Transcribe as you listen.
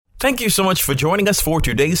Thank you so much for joining us for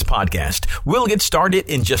today's podcast. We'll get started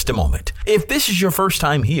in just a moment. If this is your first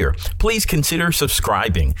time here, please consider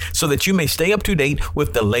subscribing so that you may stay up to date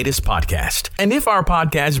with the latest podcast. And if our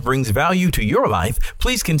podcast brings value to your life,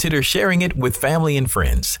 please consider sharing it with family and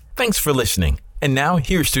friends. Thanks for listening. And now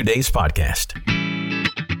here's today's podcast.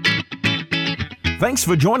 Thanks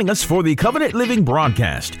for joining us for the Covenant Living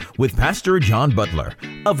broadcast with Pastor John Butler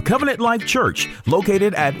of Covenant Life Church,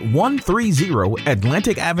 located at 130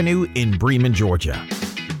 Atlantic Avenue in Bremen, Georgia.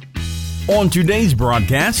 On today's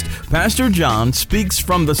broadcast, Pastor John speaks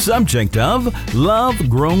from the subject of love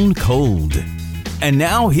grown cold. And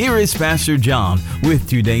now here is Pastor John with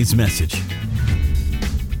today's message.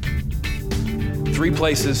 Three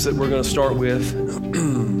places that we're going to start with.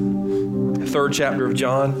 The third chapter of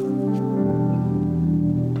John.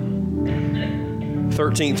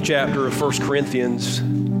 13th chapter of 1 Corinthians,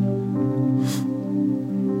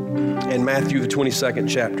 and Matthew, the 22nd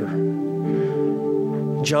chapter.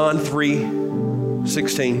 John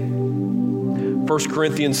 3:16, 1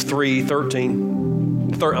 Corinthians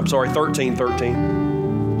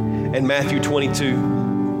 13:13, and Matthew 22.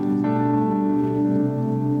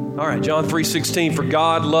 All right, John 3:16, for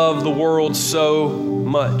God loved the world so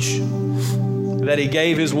much that he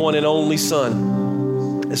gave his one and only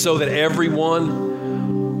Son, so that everyone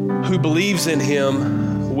who believes in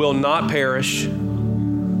him will not perish,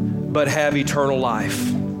 but have eternal life.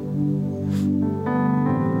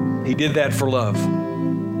 He did that for love.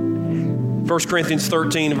 1 Corinthians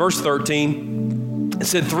 13, verse 13, it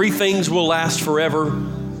said, three things will last forever: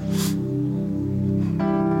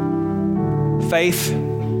 faith,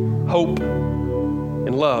 hope,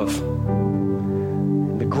 and love.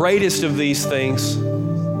 The greatest of these things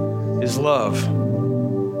is love.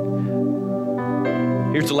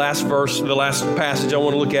 Here's the last verse, the last passage I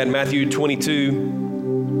want to look at, Matthew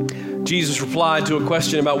 22. Jesus replied to a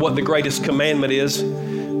question about what the greatest commandment is.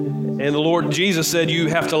 And the Lord Jesus said, you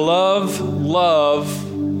have to love,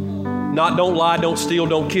 not don't lie, don't steal,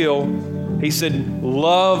 don't kill. He said,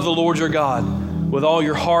 love the Lord your God with all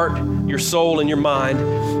your heart, your soul, and your mind.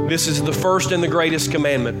 This is the first and the greatest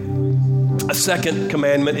commandment. A second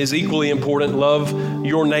commandment is equally important: love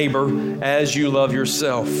your neighbor as you love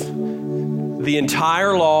yourself. The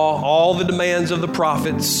entire law, all the demands of the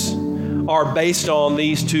prophets are based on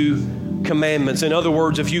these two commandments. In other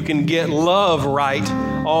words, if you can get love right,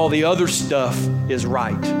 all the other stuff is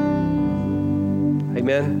right.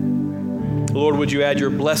 Amen. Lord, would you add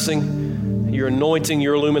your blessing, your anointing,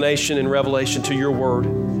 your illumination and revelation to your word.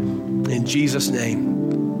 In Jesus'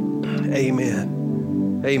 name,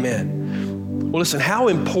 amen. Amen. Well, listen, how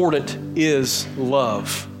important is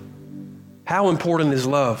love? How important is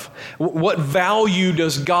love? What value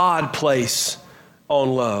does God place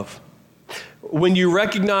on love? When you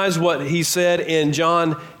recognize what he said in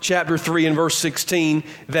John chapter 3 and verse 16,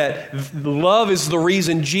 that love is the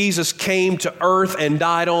reason Jesus came to earth and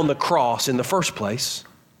died on the cross in the first place.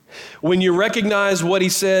 When you recognize what he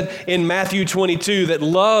said in Matthew 22, that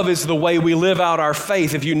love is the way we live out our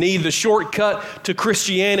faith. If you need the shortcut to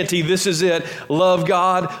Christianity, this is it. Love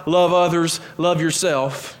God, love others, love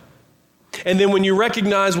yourself. And then when you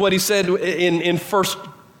recognize what he said in 1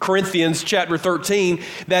 Corinthians chapter 13,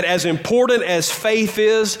 that as important as faith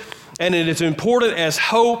is, and as important as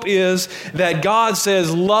hope is, that God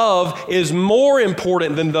says love is more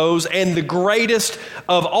important than those and the greatest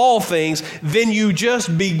of all things, then you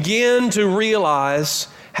just begin to realize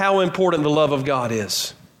how important the love of God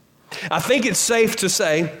is. I think it's safe to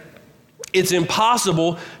say it's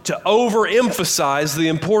impossible to overemphasize the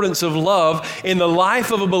importance of love in the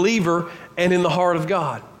life of a believer and in the heart of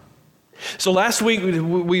God. So last week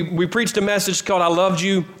we preached a message called I Loved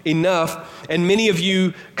You Enough, and many of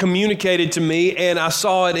you communicated to me, and I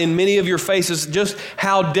saw it in many of your faces, just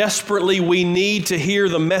how desperately we need to hear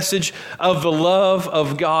the message of the love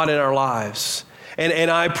of God in our lives.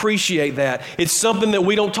 And I appreciate that. It's something that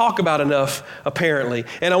we don't talk about enough, apparently.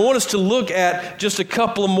 And I want us to look at just a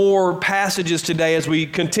couple of more passages today as we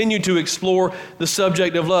continue to explore the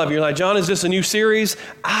subject of love. You're like, John, is this a new series?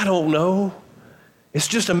 I don't know. It's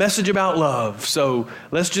just a message about love. So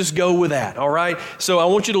let's just go with that, all right? So I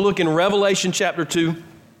want you to look in Revelation chapter 2.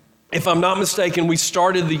 If I'm not mistaken, we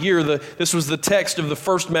started the year, this was the text of the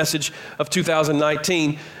first message of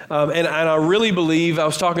 2019. And I really believe, I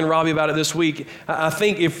was talking to Robbie about it this week, I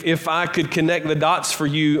think if I could connect the dots for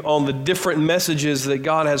you on the different messages that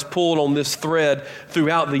God has pulled on this thread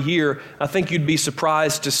throughout the year, I think you'd be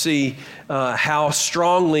surprised to see how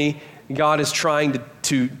strongly God is trying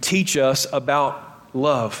to teach us about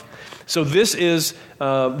love. So this is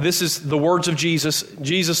the words of Jesus.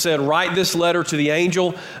 Jesus said, write this letter to the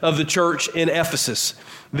angel of the church in Ephesus.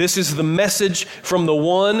 This is the message from the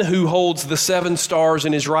one who holds the 7 stars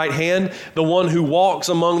in his right hand, the one who walks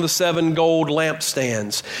among the 7 gold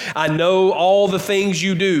lampstands. I know all the things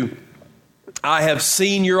you do. I have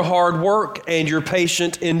seen your hard work and your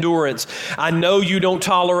patient endurance. I know you don't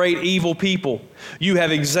tolerate evil people. You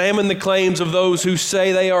have examined the claims of those who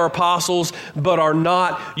say they are apostles but are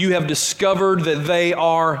not. You have discovered that they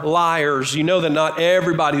are liars. You know that not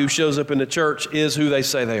everybody who shows up in the church is who they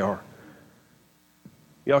say they are.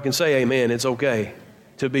 Y'all can say amen. It's okay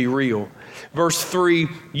to be real. Verse 3,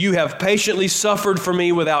 you have patiently suffered for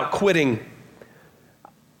me without quitting.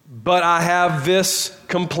 But I have this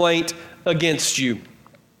complaint against you.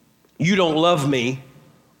 You don't love me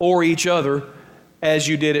or each other as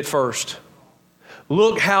you did at first.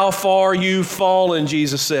 Look how far you've fallen,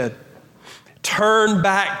 Jesus said. Turn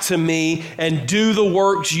back to me and do the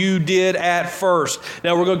works you did at first.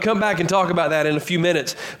 Now, we're going to come back and talk about that in a few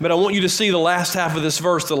minutes, but I want you to see the last half of this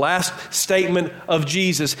verse, the last statement of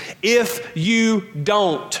Jesus. If you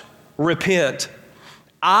don't repent,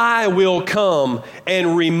 I will come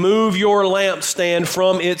and remove your lampstand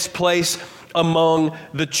from its place among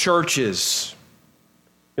the churches.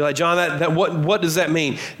 You're like, John, what does that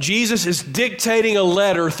mean? Jesus is dictating a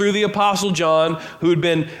letter through the Apostle John, who'd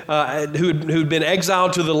been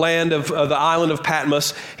exiled to the land of the island of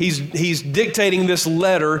Patmos. He's dictating this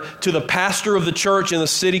letter to the pastor of the church in the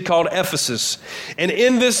city called Ephesus. And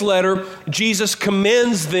in this letter, Jesus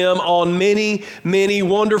commends them on many, many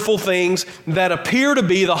wonderful things that appear to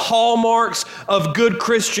be the hallmarks of good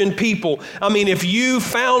Christian people. I mean, if you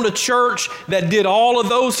found a church that did all of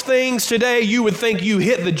those things today, you would think you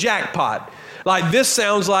hit the jackpot. Like, this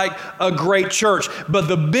sounds like a great church. But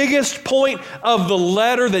the biggest point of the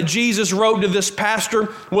letter that Jesus wrote to this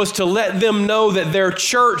pastor was to let them know that their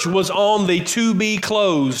church was on the to be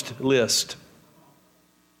closed list.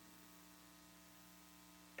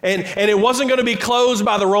 And it wasn't going to be closed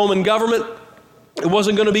by the Roman government. It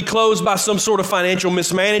wasn't going to be closed by some sort of financial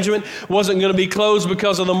mismanagement. It wasn't going to be closed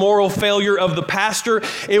because of the moral failure of the pastor.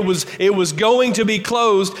 It was going to be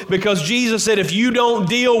closed because Jesus said, if you don't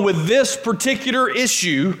deal with this particular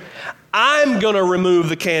issue, I'm going to remove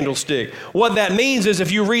the candlestick. What that means is,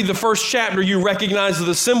 if you read the first chapter, you recognize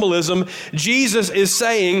the symbolism. Jesus is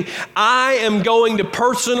saying, I am going to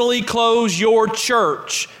personally close your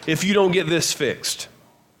church if you don't get this fixed.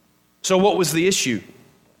 So what was the issue?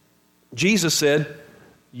 Jesus said,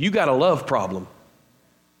 you got a love problem.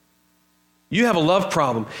 You have a love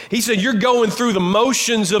problem. He said, you're going through the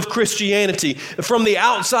motions of Christianity. From the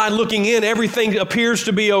outside looking in, everything appears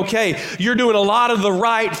to be okay. You're doing a lot of the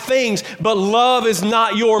right things, but love is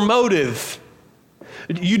not your motive.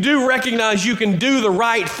 You do recognize you can do the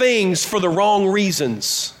right things for the wrong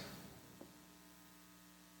reasons.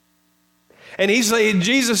 And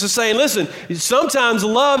Jesus is saying, listen, sometimes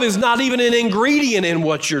love is not even an ingredient in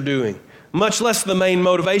what you're doing, much less the main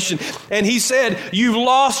motivation. And he said, you've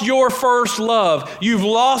lost your first love. You've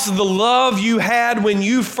lost the love you had when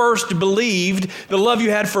you first believed, the love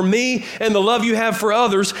you had for me and the love you have for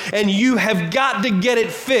others, and you have got to get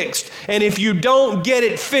it fixed. And if you don't get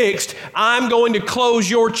it fixed, I'm going to close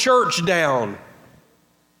your church down.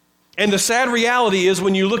 And the sad reality is,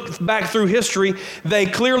 when you look back through history, they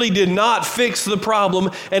clearly did not fix the problem,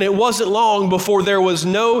 and it wasn't long before there was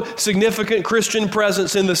no significant Christian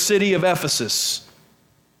presence in the city of Ephesus.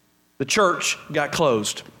 The church got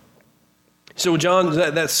closed. So, John,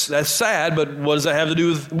 that's sad, but what does that have to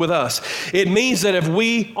do with us? It means that if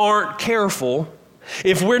we aren't careful,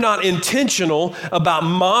 if we're not intentional about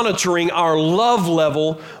monitoring our love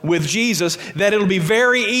level with Jesus, that it'll be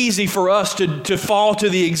very easy for us to fall to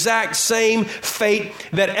the exact same fate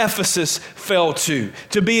that Ephesus fell to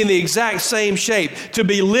be in the exact same shape, to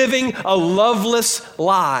be living a loveless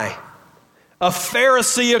lie, a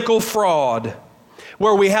pharisaical fraud,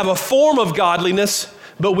 where we have a form of godliness,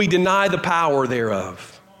 but we deny the power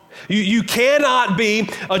thereof. You cannot be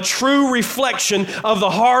a true reflection of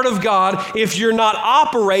the heart of God if you're not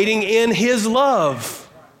operating in His love.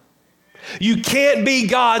 You can't be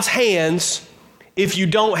God's hands if you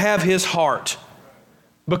don't have His heart,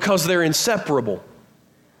 because they're inseparable.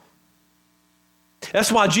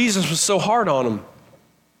 That's why Jesus was so hard on them.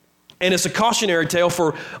 And it's a cautionary tale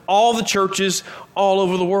for all the churches all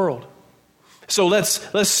over the world. So let's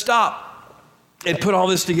stop and put all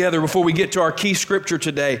this together before we get to our key scripture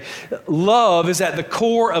today. Love is at the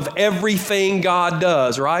core of everything God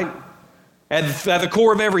does, right? At the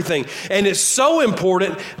core of everything. And it's so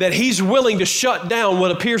important that He's willing to shut down what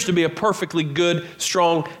appears to be a perfectly good,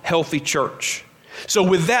 strong, healthy church. So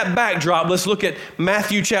with that backdrop, let's look at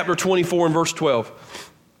Matthew chapter 24 and verse 12.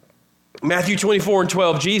 Matthew 24 and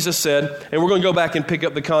 12, Jesus said, and we're going to go back and pick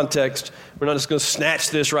up the context. We're not just going to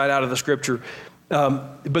snatch this right out of the scripture.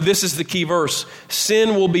 But this is the key verse.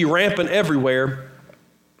 Sin will be rampant everywhere,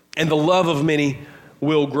 and the love of many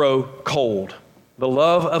will grow cold. The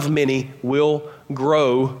love of many will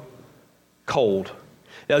grow cold.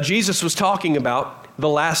 Now, Jesus was talking about the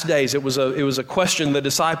last days. It was a question the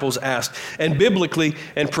disciples asked. And biblically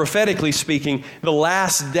and prophetically speaking, the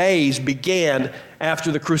last days began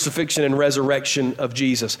after the crucifixion and resurrection of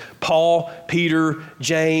Jesus. Paul, Peter,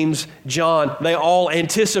 James, John, they all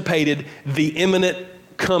anticipated the imminent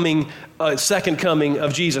second coming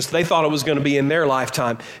of Jesus. They thought it was going to be in their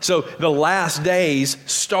lifetime. So the last days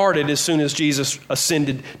started as soon as Jesus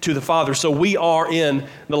ascended to the Father. So we are in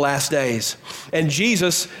the last days. And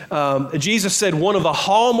Jesus said one of the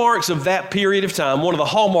hallmarks of that period of time, one of the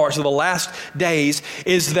hallmarks of the last days,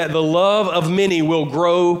 is that the love of many will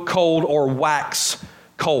grow cold or wax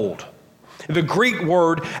cold. The Greek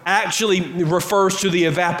word actually refers to the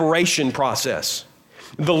evaporation process.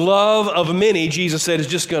 The love of many, Jesus said, is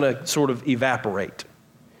just going to sort of evaporate.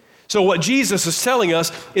 So what Jesus is telling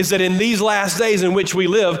us is that in these last days in which we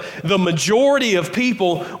live, the majority of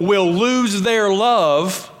people will lose their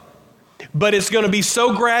love, but it's going to be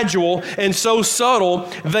so gradual and so subtle,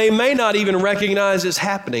 they may not even recognize it's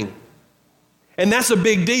happening. And that's a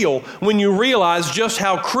big deal when you realize just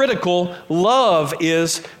how critical love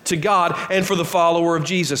is to God and for the follower of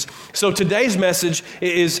Jesus. So today's message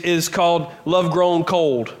is called Love Grown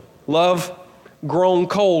Cold. Love Grown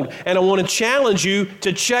Cold. And I want to challenge you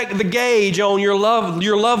to check the gauge on your love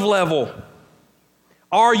level.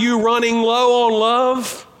 Are you running low on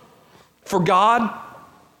love for God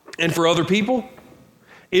and for other people?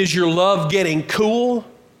 Is your love getting cool?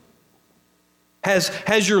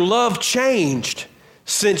 Has your love changed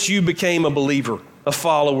since you became a believer, a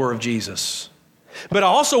follower of Jesus? But I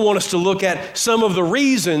also want us to look at some of the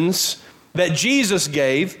reasons that Jesus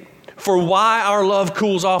gave for why our love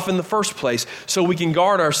cools off in the first place, so we can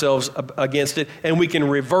guard ourselves against it and we can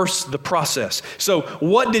reverse the process. So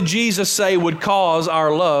what did Jesus say would cause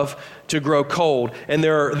our love to grow cold? And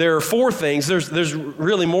there are four things. There's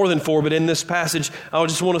really more than four, but in this passage, I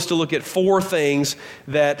just want us to look at four things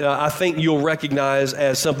that I think you'll recognize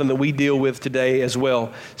as something that we deal with today as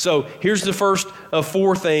well. So here's the first of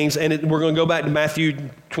four things, and we're going to go back to Matthew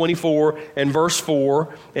 24 and verse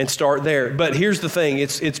 4 and start there. But here's the thing,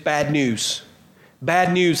 it's bad news.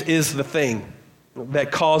 Bad news is the thing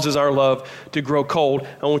that causes our love to grow cold.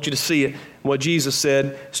 I want you to see it. What Jesus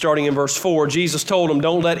said, starting in verse 4, Jesus told them,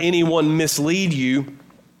 "Don't let anyone mislead you,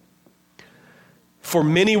 for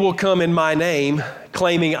many will come in my name,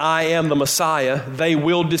 claiming I am the Messiah. They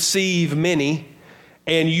will deceive many,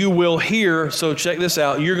 and you will hear," so check this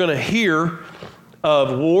out, you're going to hear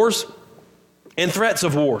of wars and threats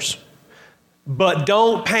of wars. "But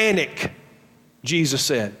don't panic," Jesus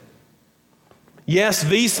said. Yes,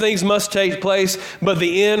 these things must take place, but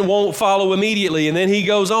the end won't follow immediately. And then he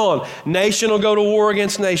goes on. Nation will go to war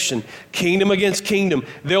against nation, kingdom against kingdom.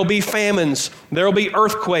 There'll be famines. There'll be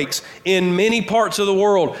earthquakes in many parts of the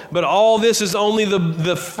world. But all this is only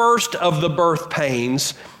the first of the birth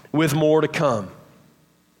pains, with more to come.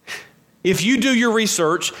 If you do your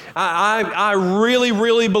research, I really,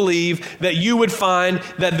 really believe that you would find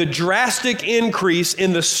that the drastic increase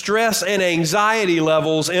in the stress and anxiety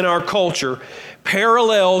levels in our culture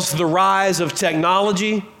parallels the rise of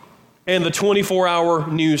technology and the 24-hour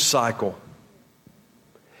news cycle.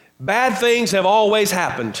 Bad things have always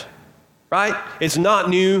happened, right? It's not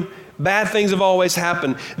new. Bad things have always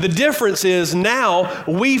happened. The difference is now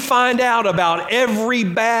we find out about every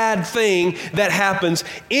bad thing that happens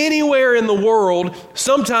anywhere in the world,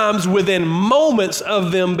 sometimes within moments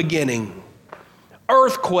of them beginning.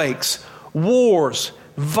 Earthquakes, wars,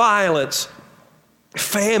 violence,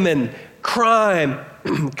 famine, crime,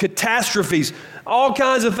 catastrophes, all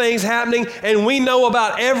kinds of things happening, and we know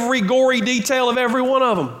about every gory detail of every one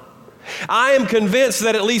of them. I am convinced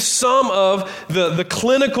that at least some of the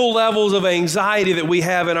clinical levels of anxiety that we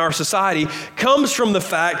have in our society comes from the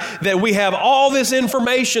fact that we have all this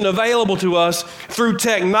information available to us through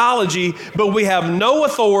technology, but we have no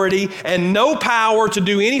authority and no power to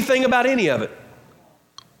do anything about any of it.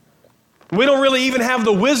 We don't really even have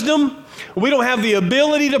the wisdom. We don't have the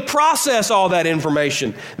ability to process all that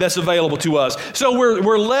information that's available to us. So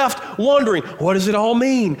we're left wondering, what does it all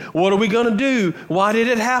mean? What are we going to do? Why did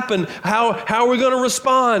it happen? How are we going to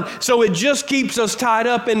respond? So it just keeps us tied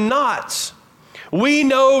up in knots. We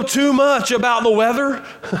know too much about the weather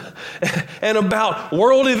and about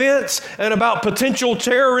world events and about potential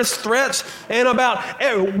terrorist threats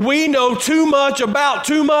and we know too much about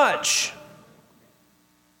too much.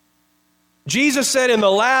 Jesus said in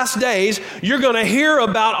the last days, you're going to hear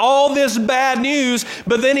about all this bad news,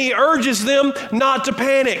 but then he urges them not to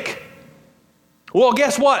panic. Well,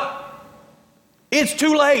 guess what? It's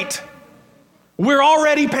too late. We're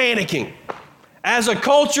already panicking. As a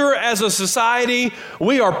culture, as a society,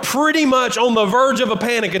 we are pretty much on the verge of a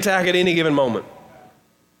panic attack at any given moment.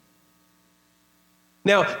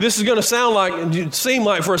 Now, this is going to seem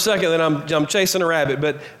like for a second that I'm chasing a rabbit,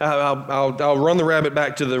 but I'll run the rabbit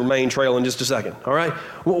back to the main trail in just a second, all right?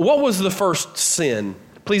 What was the first sin?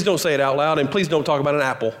 Please don't say it out loud, and please don't talk about an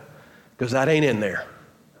apple, because that ain't in there,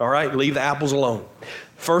 all right? Leave the apples alone.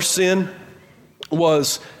 First sin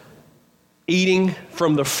was eating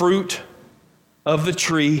from the fruit of the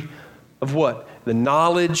tree of what? The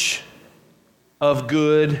knowledge of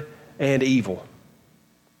good and evil.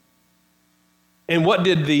 And what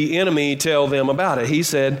did the enemy tell them about it? He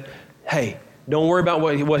said, hey, don't worry about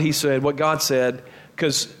what he said, what God said,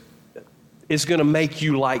 because it's going to make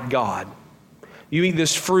you like God. You eat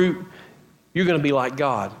this fruit, you're going to be like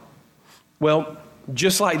God. Well,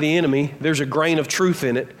 just like the enemy, there's a grain of truth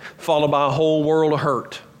in it, followed by a whole world of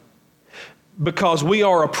hurt. Because we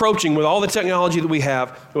are approaching, with all the technology that we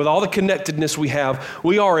have, with all the connectedness we have,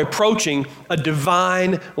 we are approaching a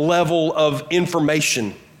divine level of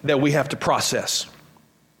information that we have to process.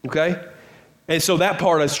 Okay? And so that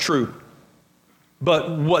part is true.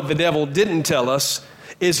 But what the devil didn't tell us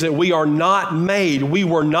is that we are not made, we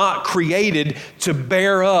were not created to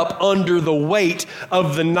bear up under the weight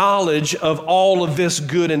of the knowledge of all of this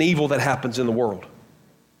good and evil that happens in the world.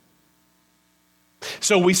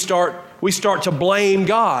 So we start to blame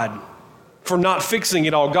God for not fixing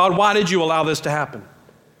it all. God, why did you allow this to happen?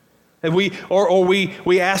 And we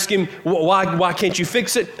ask him, why can't you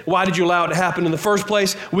fix it? Why did you allow it to happen in the first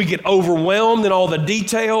place? We get overwhelmed in all the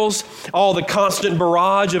details, all the constant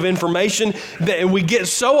barrage of information, and we get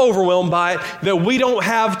so overwhelmed by it that we don't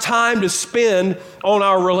have time to spend on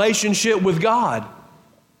our relationship with God.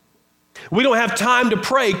 We don't have time to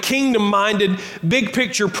pray kingdom-minded, big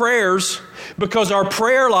picture prayers because our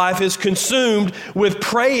prayer life is consumed with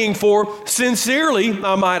praying for, sincerely,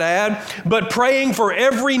 I might add, but praying for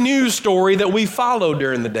every news story that we follow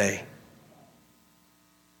during the day.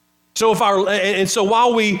 So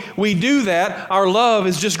while we do that, our love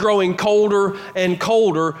is just growing colder and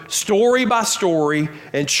colder, story by story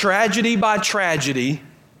and tragedy by tragedy,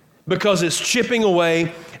 because it's chipping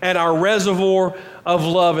away at our reservoir of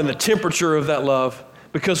love and the temperature of that love,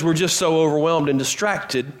 because we're just so overwhelmed and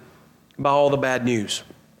distracted by all the bad news.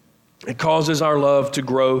 It causes our love to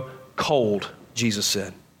grow cold, Jesus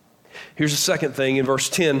said. Here's the second thing in verse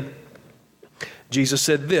 10. Jesus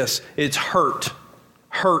said this, it's hurt.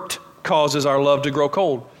 Hurt causes our love to grow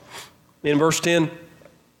cold. In verse 10,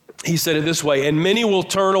 he said it this way, and many will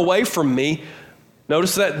turn away from me.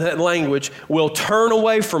 Notice that language, will turn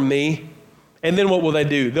away from me. And then what will they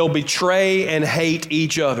do? They'll betray and hate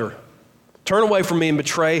each other. Turn away from me and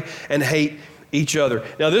betray and hate each other.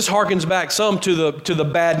 Now this harkens back some to the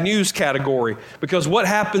bad news category, because what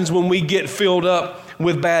happens when we get filled up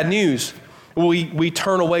with bad news? We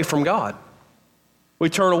turn away from God. We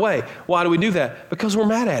turn away. Why do we do that? Because we're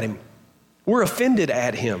mad at him. We're offended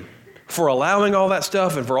at him for allowing all that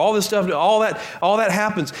stuff and for all this stuff, all that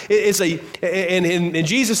happens. And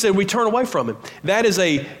Jesus said we turn away from him. That is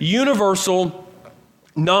a universal,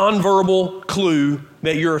 nonverbal clue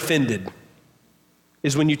that you're offended,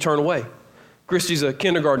 is when you turn away. Christy's a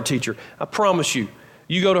kindergarten teacher. I promise you,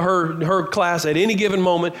 you go to her class at any given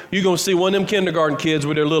moment, you're going to see one of them kindergarten kids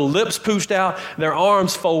with their little lips pooshed out, their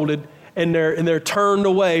arms folded, and they're turned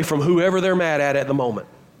away from whoever they're mad at the moment.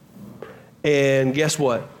 And guess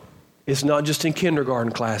what? It's not just in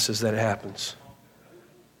kindergarten classes that it happens.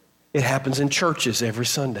 It happens in churches every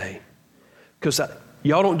Sunday. Because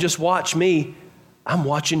y'all don't just watch me, I'm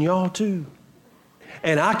watching y'all too.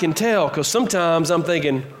 And I can tell, because sometimes I'm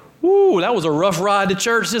thinking, ooh, that was a rough ride to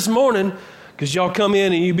church this morning, because y'all come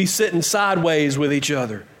in and you be sitting sideways with each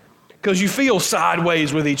other, because you feel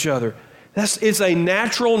sideways with each other. It's a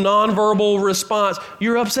natural nonverbal response.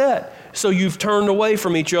 You're upset. So you've turned away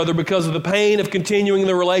from each other because of the pain of continuing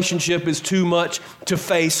the relationship is too much to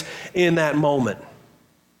face in that moment.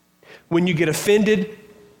 When you get offended,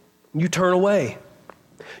 you turn away.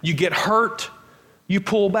 You get hurt, you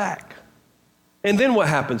pull back. And then what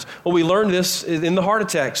happens? Well, we learned this in the heart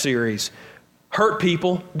attack series. Hurt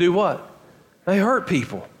people do what? They hurt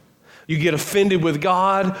people. You get offended with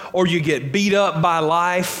God, or you get beat up by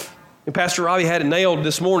life, And Pastor Robbie had it nailed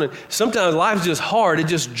this morning. Sometimes life's just hard. It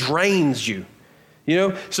just drains you. You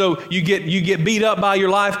know, so you get beat up by your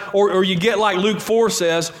life, or you get, like Luke 4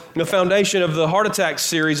 says, the foundation of the heart attack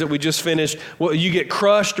series that we just finished, well, you get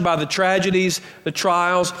crushed by the tragedies, the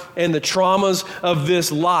trials, and the traumas of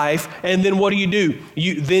this life. And then what do?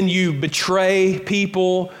 Then you betray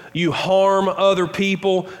people, you harm other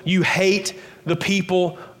people, you hate the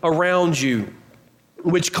people around you,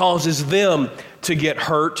 which causes them to get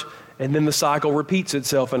hurt, and then the cycle repeats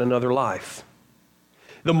itself in another life.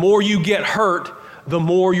 The more you get hurt, the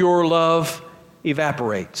more your love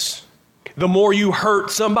evaporates. The more you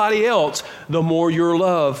hurt somebody else, the more your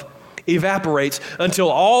love evaporates, until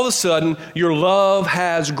all of a sudden your love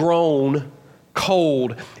has grown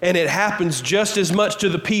cold. And it happens just as much to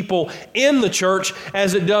the people in the church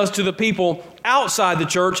as it does to the people outside the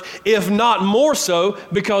church, if not more so,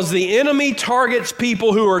 because the enemy targets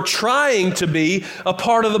people who are trying to be a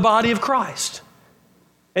part of the body of Christ.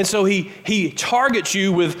 And so he targets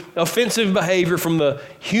you with offensive behavior from the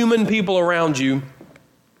human people around you,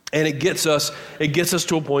 and it gets us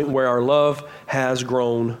to a point where our love has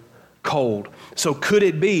grown cold. So could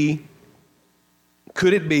it be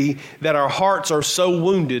that our hearts are so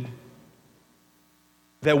wounded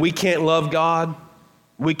that we can't love God,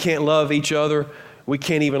 we can't love each other, we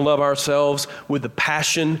can't even love ourselves with the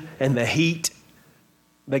passion and the heat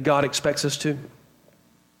that God expects us to?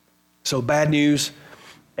 So bad news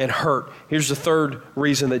and hurt. Here's the third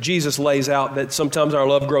reason that Jesus lays out that sometimes our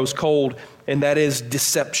love grows cold, and that is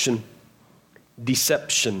deception.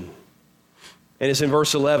 Deception. And it's in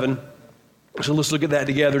verse 11. So let's look at that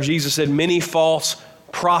together. Jesus said, many false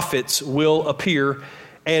prophets will appear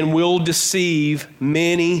and will deceive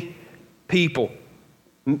many people.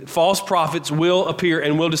 False prophets will appear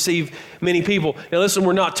and will deceive many people. Now listen,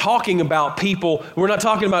 we're not talking about people, we're not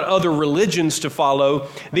talking about other religions to follow.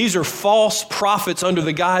 These are false prophets under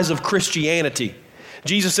the guise of Christianity.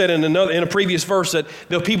 Jesus said in a previous verse that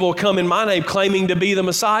the people will come in my name claiming to be the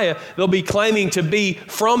Messiah. They'll be claiming to be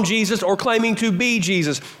from Jesus or claiming to be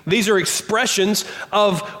Jesus. These are expressions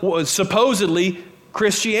of supposedly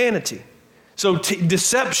Christianity. So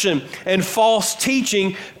deception and false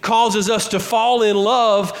teaching causes us to fall in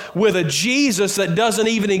love with a Jesus that doesn't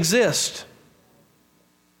even exist.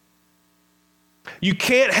 You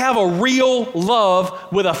can't have a real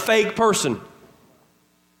love with a fake person.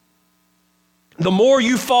 The more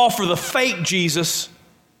you fall for the fake Jesus,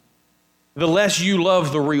 the less you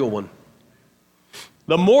love the real one.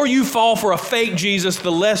 The more you fall for a fake Jesus,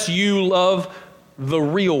 the less you love the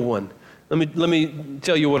real one. Let me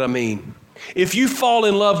tell you what I mean. If you fall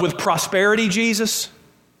in love with prosperity Jesus,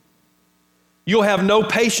 you'll have no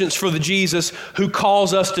patience for the Jesus who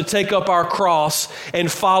calls us to take up our cross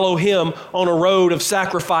and follow him on a road of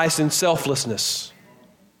sacrifice and selflessness.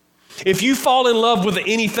 If you fall in love with the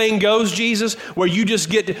anything goes Jesus, where you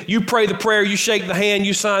pray the prayer, you shake the hand,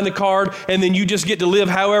 you sign the card, and then you just get to live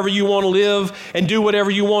however you want to live and do whatever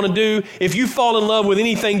you want to do. If you fall in love with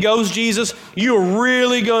anything goes Jesus, you're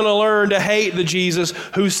really going to learn to hate the Jesus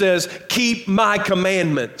who says, keep my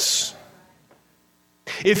commandments.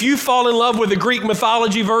 If you fall in love with the Greek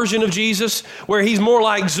mythology version of Jesus, where he's more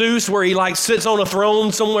like Zeus, where he sits on a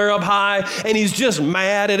throne somewhere up high, and he's just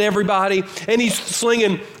mad at everybody, and he's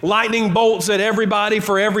slinging lightning bolts at everybody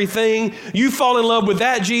for everything, you fall in love with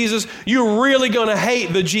that Jesus, you're really going to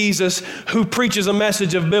hate the Jesus who preaches a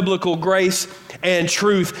message of biblical grace and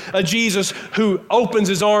truth, a Jesus who opens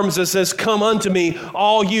his arms and says, come unto me,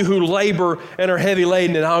 all you who labor and are heavy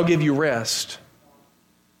laden, and I'll give you rest.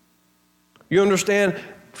 You understand?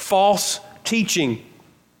 False teaching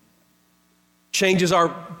changes our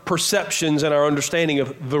perceptions and our understanding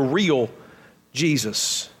of the real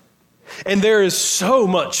Jesus. And there is so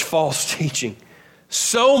much false teaching,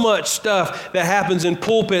 so much stuff that happens in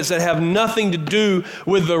pulpits that have nothing to do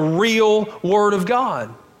with the real Word of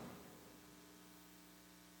God.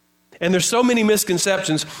 And there's so many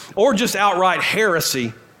misconceptions or just outright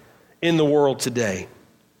heresy in the world today.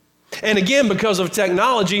 And again, because of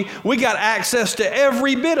technology, we got access to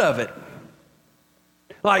every bit of it.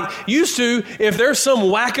 Like used to, if there's some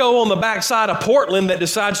wacko on the backside of Portland that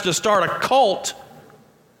decides to start a cult,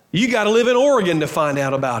 you got to live in Oregon to find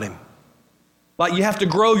out about him. Like you have to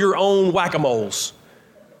grow your own whack-a-moles.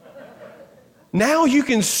 Now you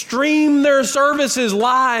can stream their services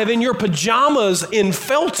live in your pajamas in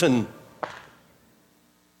Felton.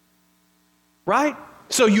 Right?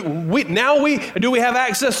 So do we have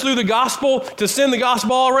access through the gospel to send the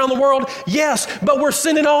gospel all around the world? Yes, but we're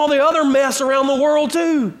sending all the other mess around the world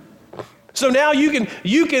too. So now you can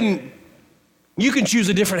choose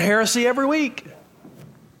a different heresy every week.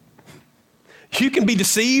 You can be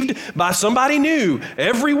deceived by somebody new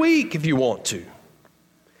every week if you want to.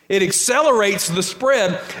 It accelerates the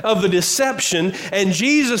spread of the deception, and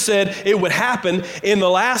Jesus said it would happen in the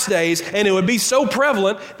last days, and it would be so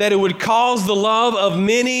prevalent that it would cause the love of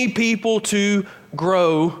many people to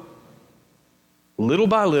grow little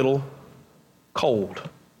by little cold.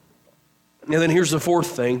 And then here's the fourth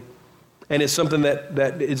thing, and it's something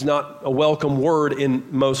that is not a welcome word in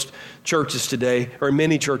most churches today, or in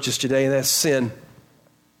many churches today, and that's sin.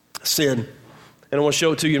 Sin. And I want to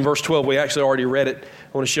show it to you in verse 12. We actually already read it.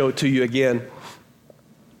 I want to show it to you again.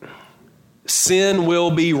 Sin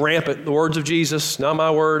will be rampant. The words of Jesus, not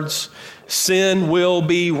my words. Sin will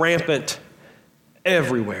be rampant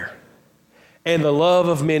everywhere, and the love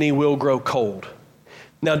of many will grow cold.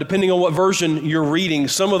 Now, depending on what version you're reading,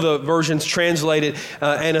 some of the versions translate it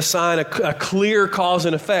and assign a clear cause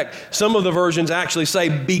and effect. Some of the versions actually say,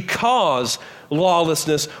 because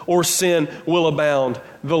lawlessness or sin will abound,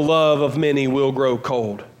 the love of many will grow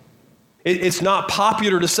cold. It's not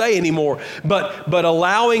popular to say anymore, but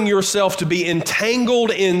allowing yourself to be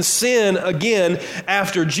entangled in sin again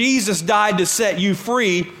after Jesus died to set you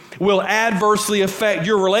free will adversely affect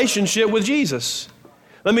your relationship with Jesus.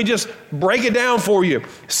 Let me just break it down for you.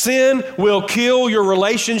 Sin will kill your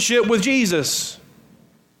relationship with Jesus.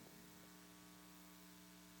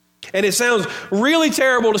 And it sounds really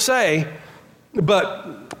terrible to say,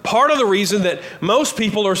 but part of the reason that most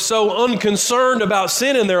people are so unconcerned about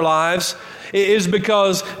sin in their lives is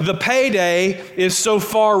because the payday is so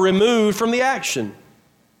far removed from the action.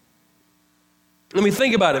 Let me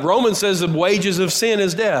think about it. Romans says the wages of sin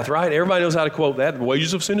is death, right? Everybody knows how to quote that. The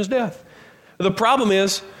wages of sin is death. The problem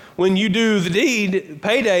is, when you do the deed,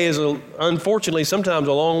 payday is unfortunately sometimes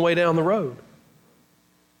a long way down the road.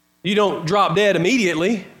 You don't drop dead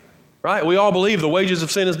immediately, right? We all believe the wages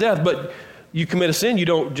of sin is death, but you commit a sin, you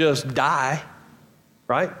don't just die,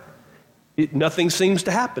 right? Nothing seems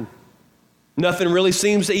to happen. Nothing really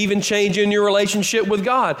seems to even change in your relationship with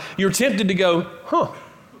God. You're tempted to go,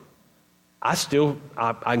 I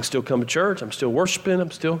can still come to church. I'm still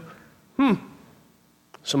worshiping.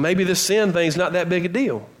 So maybe this sin thing's not that big a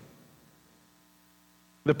deal.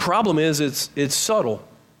 The problem is it's subtle.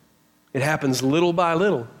 It happens little by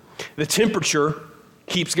little. The temperature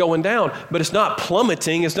keeps going down, but it's not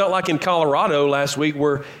plummeting. It's not like in Colorado last week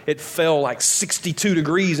where it fell like 62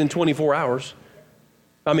 degrees in 24 hours.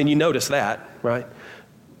 I mean, you notice that, right?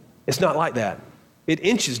 It's not like that. It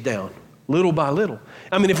inches down little by little.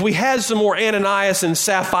 I mean, if we had some more Ananias and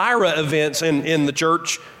Sapphira events in the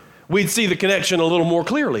church, we'd see the connection a little more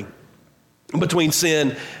clearly between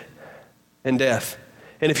sin and death.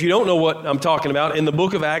 And if you don't know what I'm talking about, in the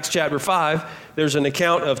book of Acts chapter 5, there's an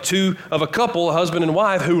account of a couple, a husband and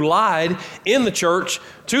wife, who lied in the church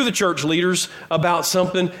to the church leaders about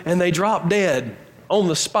something, and they dropped dead on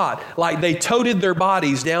the spot. Like they toted their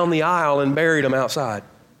bodies down the aisle and buried them outside.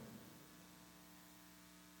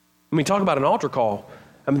 I mean, talk about an altar call.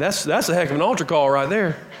 I mean, that's a heck of an altar call right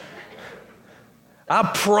there. I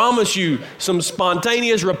promise you some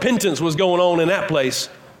spontaneous repentance was going on in that place.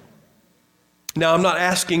 Now, I'm not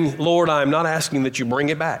asking that you bring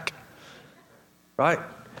it back, right?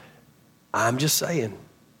 I'm just saying,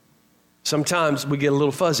 sometimes we get a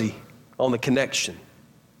little fuzzy on the connection.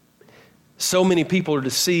 So many people are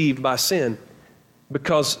deceived by sin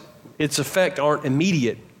because its effects aren't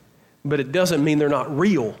immediate, but it doesn't mean they're not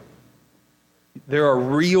real. There are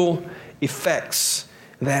real effects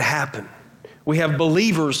that happen. We have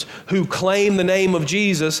believers who claim the name of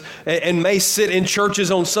Jesus and may sit in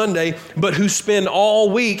churches on Sunday, but who spend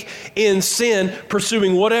all week in sin,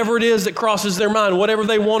 pursuing whatever it is that crosses their mind, whatever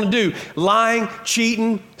they want to do. Lying,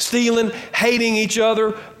 cheating, stealing, hating each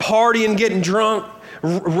other, partying, getting drunk,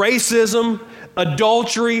 racism,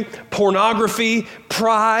 adultery, pornography,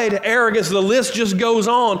 pride, arrogance. The list just goes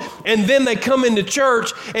on. And then they come into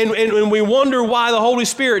church and we wonder why the Holy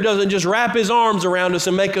Spirit doesn't just wrap his arms around us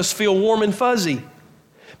and make us feel warm and fuzzy.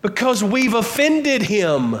 Because we've offended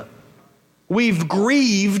him. We've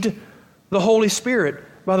grieved the Holy Spirit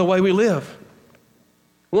by the way we live.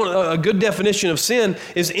 A good definition of sin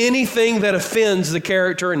is anything that offends the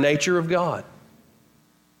character and nature of God.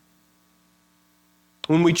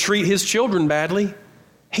 When we treat his children badly,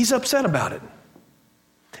 he's upset about it.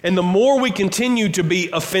 And the more we continue to be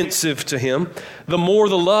offensive to him, the more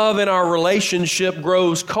the love in our relationship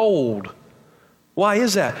grows cold. Why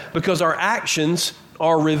is that? Because our actions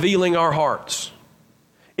are revealing our hearts.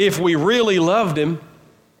 If we really loved him,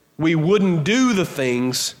 we wouldn't do the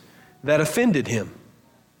things that offended him.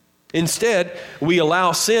 Instead, we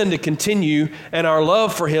allow sin to continue, and our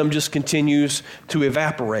love for him just continues to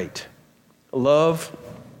evaporate. Love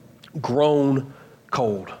grown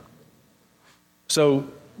cold. So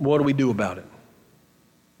what do we do about it?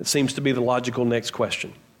 It seems to be the logical next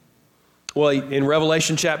question. Well, in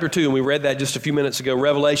Revelation chapter 2, and we read that just a few minutes ago,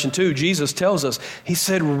 Revelation 2, Jesus tells us, he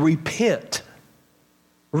said, repent.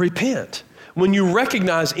 Repent. When you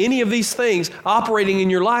recognize any of these things operating in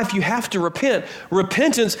your life, you have to repent.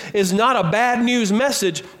 Repentance is not a bad news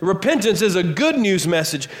message. Repentance is a good news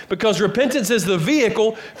message, because repentance is the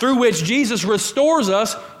vehicle through which Jesus restores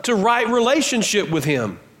us to right relationship with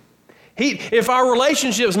him. If our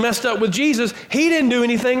relationship's messed up with Jesus, he didn't do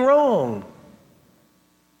anything wrong.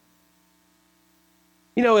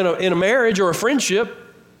 You know, in a marriage or a friendship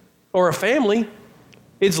or a family,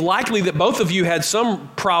 it's likely that both of you had some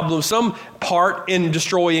problem, some part in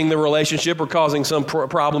destroying the relationship or causing some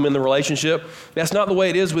problem in the relationship. That's not the way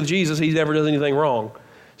it is with Jesus. He never does anything wrong.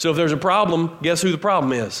 So if there's a problem, guess who the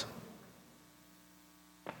problem is?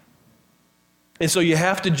 And so you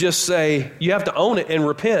have to just say, you have to own it and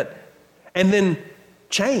repent, and then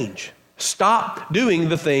change. Stop doing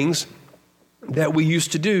the things that we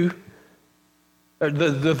used to do,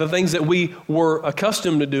 the things that we were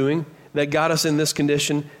accustomed to doing that got us in this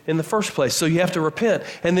condition in the first place. So you have to repent.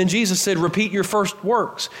 And then Jesus said, repeat your first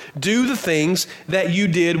works. Do the things that you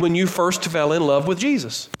did when you first fell in love with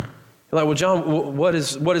Jesus. You're like, well, John, what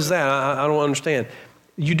is that? I don't understand.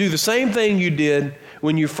 You do the same thing you did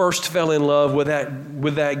when you first fell in love with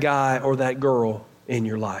that guy or that girl in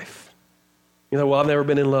your life. You know, well, I've never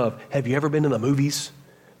been in love. Have you ever been in the movies?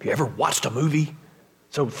 Have you ever watched a movie?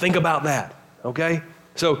 So think about that. Okay?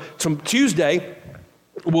 So Tuesday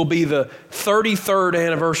will be the 33rd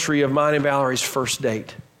anniversary of mine and Valerie's first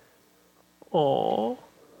date. Aww.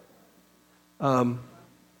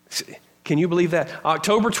 Can you believe that?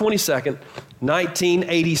 October 22nd,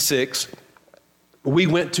 1986, we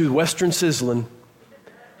went to Western Sizzlin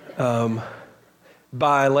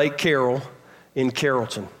by Lake Carroll in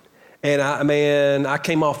Carrollton. And I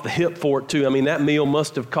came off the hip for it too. I mean, that meal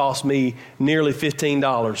must have cost me nearly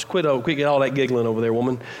 $15. Quit all that giggling over there,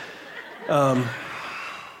 woman.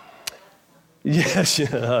 Yes,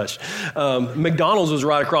 hush. McDonald's was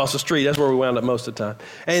right across the street. That's where we wound up most of the time.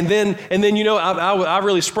 And then you know, I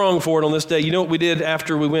really sprung for it on this day. You know what we did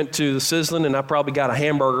after we went to the Sizzlin, and I probably got a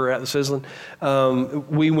hamburger at the Sizzlin?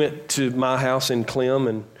 We went to my house in Clem,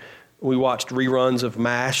 and we watched reruns of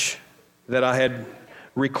MASH that I had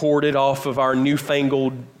recorded off of our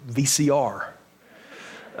newfangled VCR.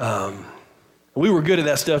 We were good at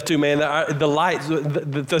that stuff too, man. The lights,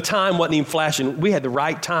 the time wasn't even flashing. We had the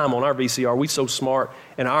right time on our VCR. We so smart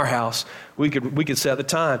in our house. We could set the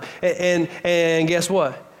time. And guess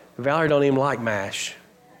what? Valerie don't even like MASH.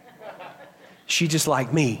 She just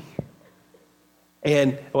liked me.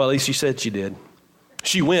 And well, at least she said she did.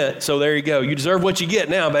 She went, so there you go. You deserve what you get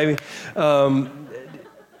now, baby.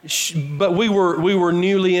 But we were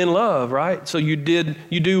newly in love, right? So you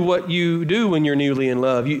do what you do when you're newly in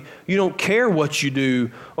love. You don't care what you do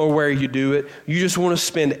or where you do it. You just want to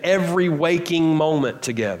spend every waking moment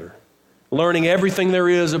together, learning everything there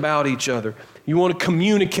is about each other. You want to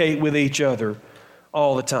communicate with each other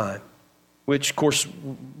all the time, which of course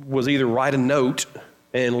was either write a note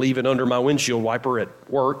and leave it under my windshield wiper at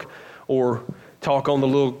work, or talk on the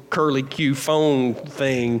little curly Q phone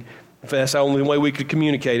thing. That's the only way we could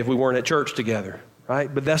communicate if we weren't at church together,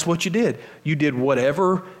 right? But that's what you did. You did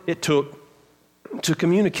whatever it took to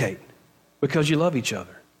communicate because you love each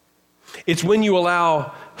other. It's when you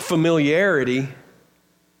allow familiarity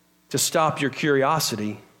to stop your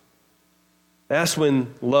curiosity, that's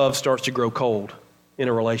when love starts to grow cold in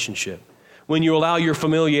a relationship. When you allow your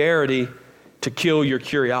familiarity to kill your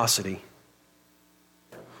curiosity.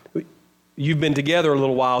 You've been together a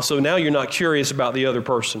little while, so now you're not curious about the other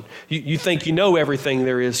person. You think you know everything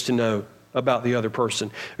there is to know about the other person.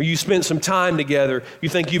 Or you spent some time together, you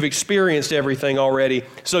think you've experienced everything already,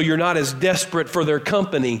 so you're not as desperate for their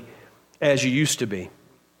company as you used to be.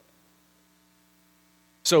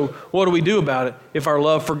 So what do we do about it if our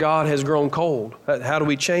love for God has grown cold? How do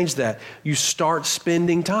we change that? You start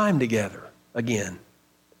spending time together again.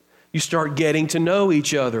 You start getting to know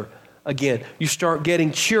each other again. You start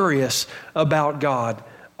getting curious about God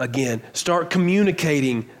again. Start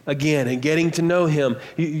communicating again and getting to know Him.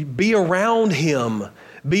 Be around Him.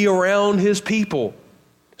 Be around His people.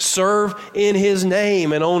 Serve in His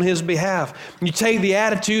name and on His behalf. You take the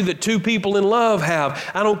attitude that two people in love have.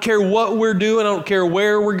 I don't care what we're doing. I don't care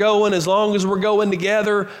where we're going. As long as we're going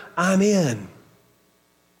together, I'm in.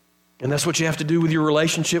 And that's what you have to do with your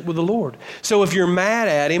relationship with the Lord. So if you're mad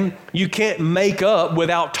at Him, you can't make up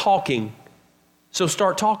without talking. So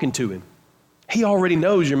start talking to Him. He already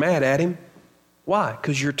knows you're mad at Him. Why?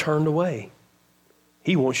 Because you're turned away.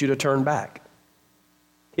 He wants you to turn back.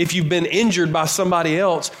 If you've been injured by somebody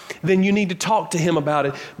else, then you need to talk to him about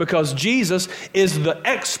it, because Jesus is the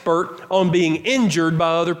expert on being injured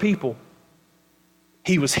by other people.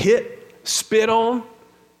 He was hit, spit on,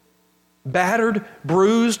 battered,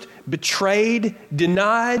 bruised, betrayed,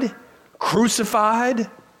 denied, crucified,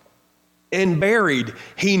 and buried.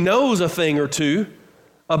 He knows a thing or two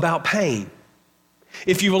about pain.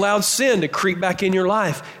 If you've allowed sin to creep back in your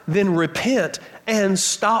life, then repent and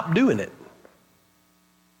stop doing it.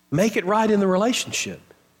 Make it right in the relationship.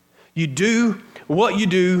 You do what you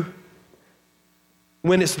do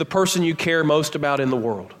when it's the person you care most about in the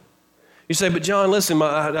world. You say, but John, listen,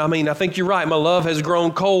 I think you're right. My love has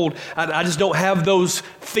grown cold. I just don't have those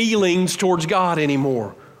feelings towards God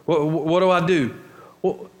anymore. What do I do?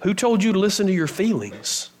 Well, who told you to listen to your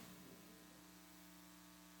feelings?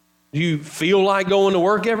 Do you feel like going to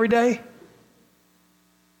work every day?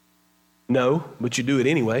 No, but you do it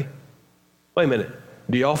anyway. Wait a minute.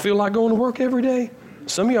 Do y'all feel like going to work every day?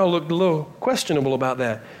 Some of y'all looked a little questionable about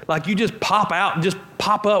that. Like you just pop out and just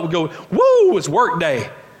pop up and go, woo, it's work day.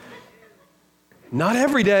 Not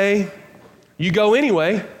every day. You go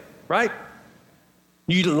anyway, right?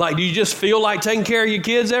 Do you just feel like taking care of your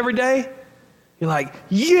kids every day? You're like,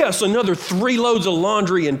 yes, another 3 loads of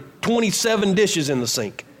laundry and 27 dishes in the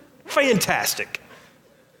sink. Fantastic.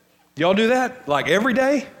 Y'all do that like every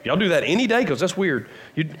day? Y'all do that any day? Because that's weird.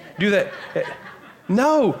 You do that.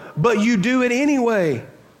 No, but you do it anyway.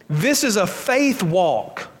 This is a faith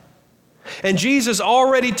walk. And Jesus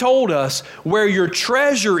already told us, where your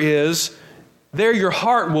treasure is, there your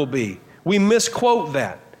heart will be. We misquote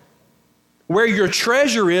that. Where your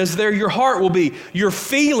treasure is, there your heart will be. Your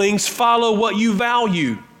feelings follow what you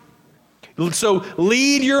value. So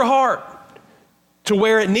lead your heart to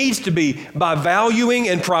where it needs to be by valuing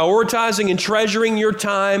and prioritizing and treasuring your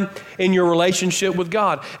time in your relationship with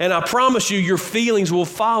God. And I promise you, your feelings will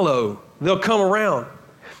follow. They'll come around.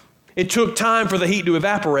 It took time for the heat to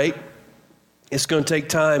evaporate. It's going to take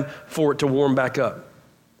time for it to warm back up.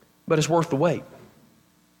 But it's worth the wait.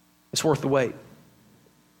 It's worth the wait.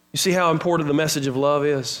 You see how important the message of love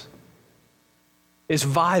is? It's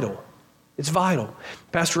vital. It's vital.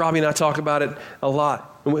 Pastor Robbie and I talk about it a lot.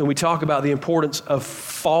 And we talk about the importance of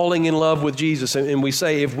falling in love with Jesus. And we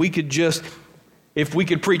say if we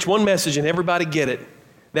could preach one message and everybody get it,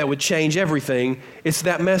 that would change everything. It's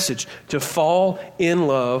that message, to fall in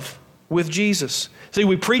love with Jesus. See,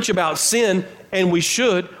 we preach about sin, and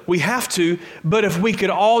we have to, but if we could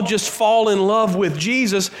all just fall in love with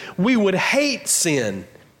Jesus, we would hate sin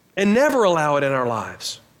and never allow it in our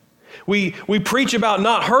lives. We preach about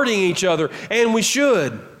not hurting each other, and we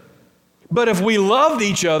should. But if we loved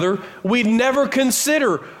each other, we'd never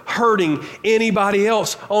consider hurting anybody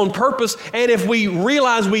else on purpose. And if we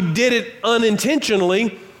realized we did it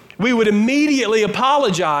unintentionally, we would immediately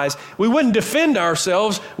apologize. We wouldn't defend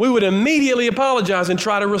ourselves. We would immediately apologize and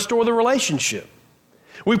try to restore the relationship.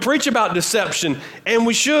 We preach about deception, and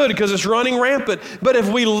we should, because it's running rampant. But if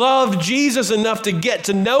we loved Jesus enough to get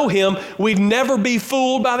to know him, we'd never be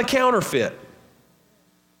fooled by the counterfeit.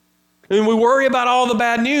 And we worry about all the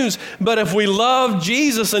bad news, but if we love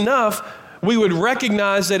Jesus enough, we would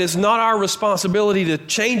recognize that it's not our responsibility to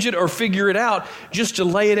change it or figure it out, just to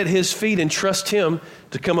lay it at his feet and trust him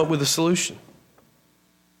to come up with a solution.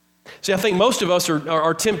 See, I think most of us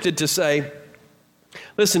are tempted to say,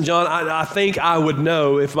 listen, John, I think I would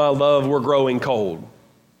know if my love were growing cold.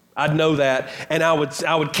 I'd know that, and I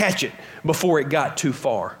would catch it before it got too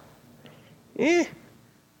far.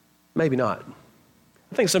 Maybe not.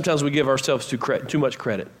 I think sometimes we give ourselves too much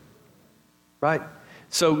credit, right?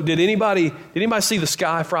 So did anybody see the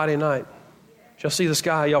sky Friday night? Did y'all see the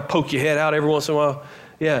sky? Y'all poke your head out every once in a while?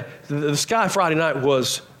 Yeah, the sky Friday night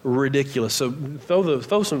was ridiculous. So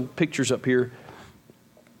throw some pictures up here.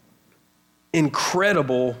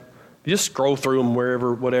 Incredible. Just scroll through them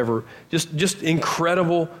wherever, whatever. Just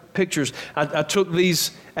incredible pictures. I took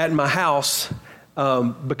these at my house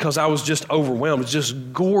because I was just overwhelmed. It's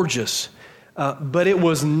just gorgeous. But it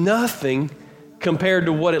was nothing compared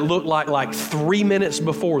to what it looked like 3 minutes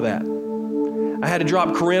before that. I had to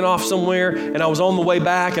drop Corinne off somewhere, and I was on the way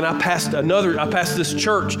back, and I passed this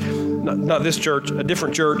church, not this church, a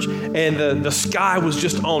different church, and the sky was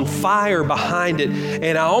just on fire behind it.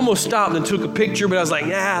 And I almost stopped and took a picture, but I was like,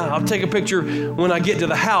 I'll take a picture when I get to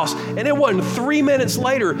the house. And it wasn't 3 minutes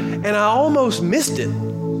later, and I almost missed it.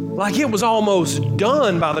 Like it was almost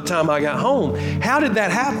done by the time I got home. How did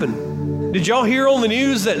that happen? Did y'all hear on the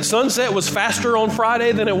news that sunset was faster on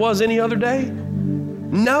Friday than it was any other day?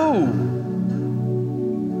 No.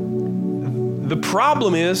 The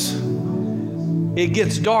problem is, it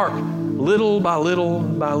gets dark little by little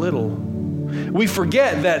by little. We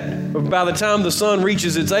forget that by the time the sun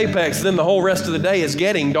reaches its apex, then the whole rest of the day is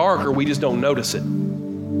getting darker. We just don't notice it.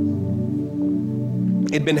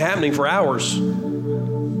 It'd been happening for hours.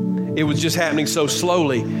 It was just happening so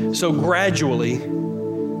slowly, so gradually,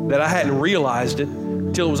 that I hadn't realized it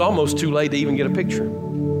until it was almost too late to even get a picture.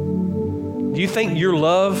 Do you think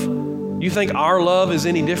our love is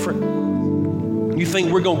any different? You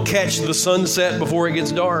think we're going to catch the sunset before it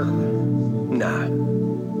gets dark? Nah.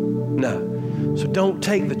 So don't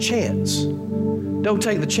take the chance. Don't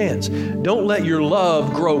take the chance. Don't let your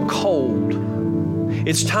love grow cold.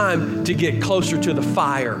 It's time to get closer to the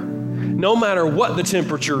fire. No matter what the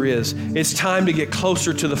temperature is, it's time to get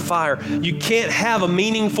closer to the fire. You can't have a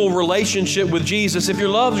meaningful relationship with Jesus if your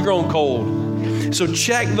love's grown cold. So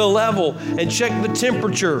check the level and check the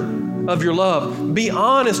temperature of your love. Be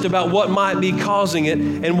honest about what might be causing it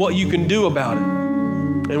and what you can do about it.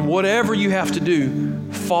 And whatever you have to do,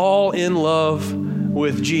 fall in love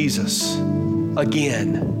with Jesus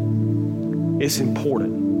again. It's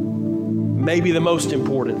important. Maybe the most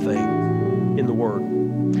important thing in the Word.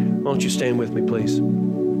 Why don't you stand with me, please?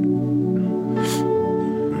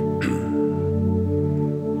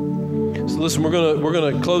 So listen, we're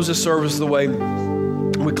gonna close this service the way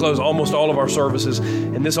we close almost all of our services,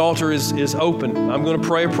 and this altar is open. I'm going to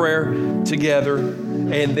pray a prayer together,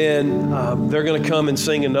 and then they're going to come and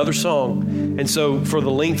sing another song. And so for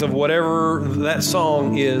the length of whatever that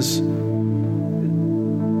song is,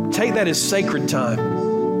 take that as sacred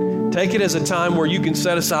time. Take it as a time where you can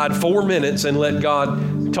set aside 4 minutes and let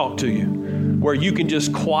God talk to you, where you can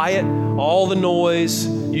just quiet all the noise.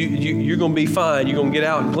 You're going to be fine. You're going to get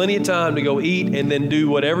out in plenty of time to go eat and then do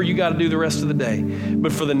whatever you got to do the rest of the day.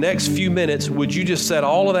 But for the next few minutes, would you just set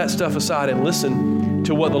all of that stuff aside and listen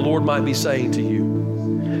to what the Lord might be saying to you?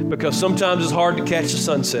 Because sometimes it's hard to catch the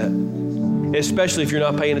sunset, especially if you're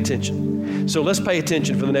not paying attention. So let's pay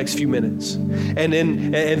attention for the next few minutes. And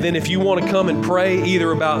then if you want to come and pray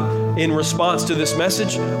either about in response to this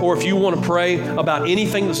message, or if you want to pray about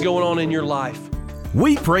anything that's going on in your life.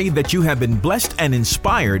 We pray that you have been blessed and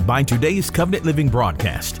inspired by today's Covenant Living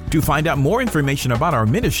broadcast. To find out more information about our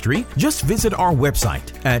ministry, just visit our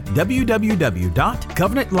website at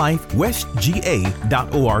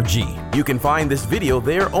www.covenantlifewestga.org. You can find this video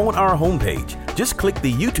there on our homepage. Just click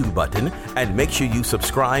the YouTube button and make sure you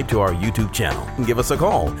subscribe to our YouTube channel. And give us a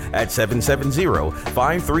call at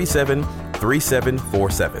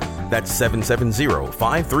 770-537-3747. That's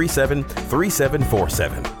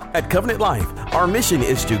 770-537-3747. At Covenant Life, our mission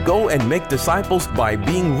is to go and make disciples by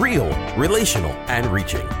being real, relational, and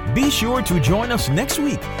reaching. Be sure to join us next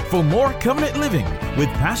week for more Covenant Living with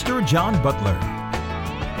Pastor John Butler.